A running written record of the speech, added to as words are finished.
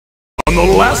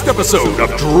the last episode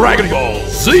of Dragon Ball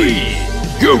Z,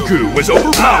 Goku was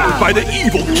overpowered by the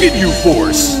evil Ginyu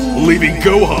Force, leaving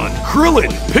Gohan, Krillin,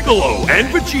 Piccolo, and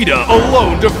Vegeta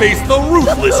alone to face the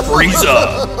ruthless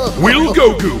Frieza. Will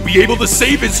Goku be able to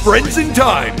save his friends in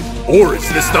time? Or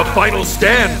is this the final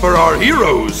stand for our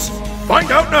heroes?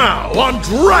 Find out now on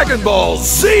Dragon Ball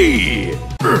Z!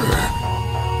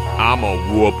 I'ma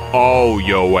whoop all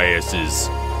yo asses.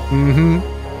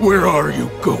 Where are you,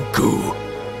 Goku?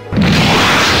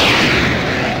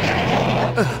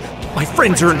 My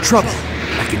friends are in trouble.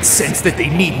 I can sense that they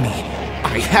need me.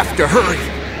 I have to hurry.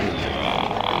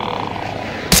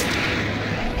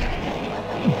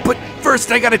 But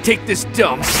first I gotta take this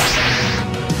dump.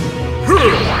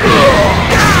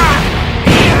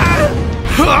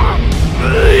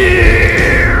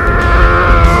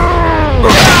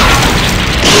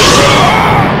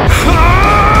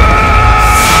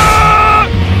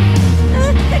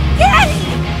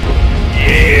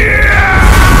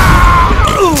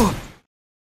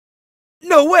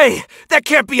 No way! That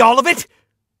can't be all of it!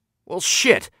 Well,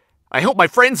 shit. I hope my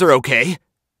friends are okay.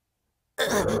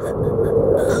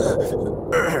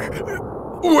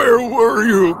 Where were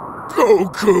you,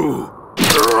 Goku?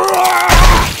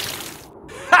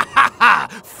 Ha ha ha!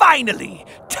 Finally!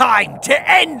 Time to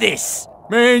end this!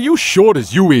 Man, you short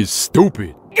as you is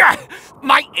stupid. Gah!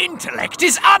 My intellect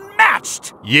is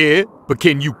unmatched! Yeah, but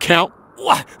can you count?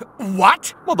 What?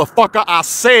 Motherfucker, I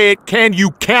said, can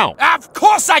you count? Of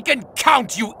course I can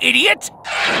count, you idiot!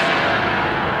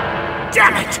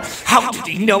 Damn it! How did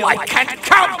he know I can't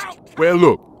count? Well,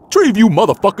 look, three of you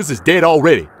motherfuckers is dead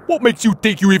already. What makes you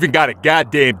think you even got a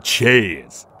goddamn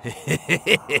chance?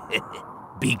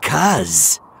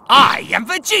 Because I am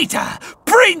Vegeta,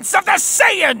 Prince of the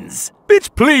Saiyans!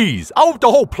 Bitch, please. I want the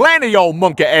whole planet y'all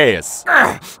monkey ass.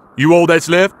 You all that's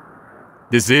left?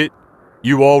 This it?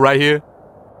 You all right here?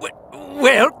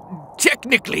 Well,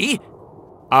 technically.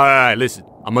 Alright, listen.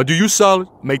 I'm gonna do you solid,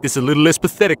 make this a little less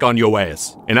pathetic on your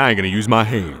ass, and I ain't gonna use my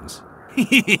hands.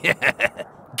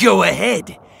 Go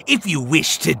ahead, if you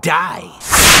wish to die.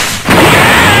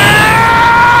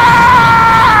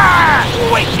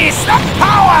 Witness the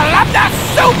power of the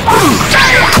Super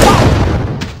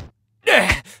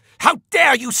Saiyan! How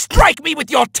dare you strike me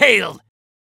with your tail!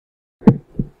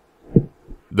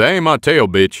 That ain't my tail,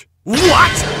 bitch.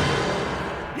 What?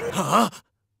 Huh?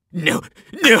 No!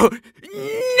 No!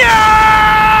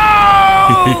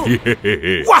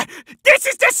 What? This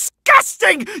is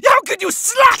disgusting! How could you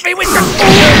slap me with your...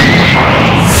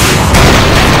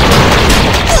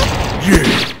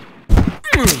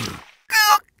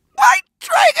 My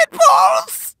Dragon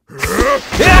Balls!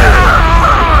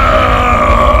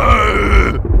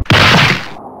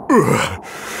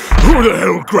 Who the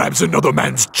hell grabs another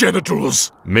man's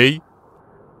genitals? Me?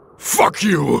 Fuck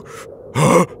you!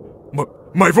 Huh?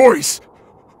 My voice!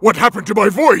 What happened to my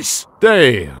voice?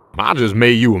 Damn, I just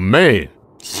made you a man.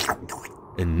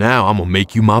 And now I'm gonna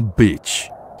make you my bitch.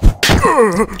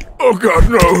 Oh god,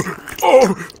 no!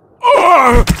 Oh!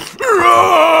 Oh,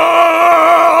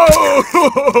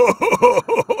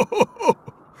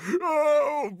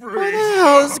 What the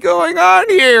hell's going on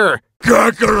here?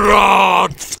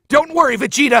 Kakarot! Don't worry,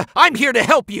 Vegeta. I'm here to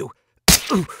help you.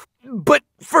 But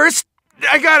first,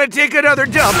 I gotta take another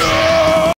dump.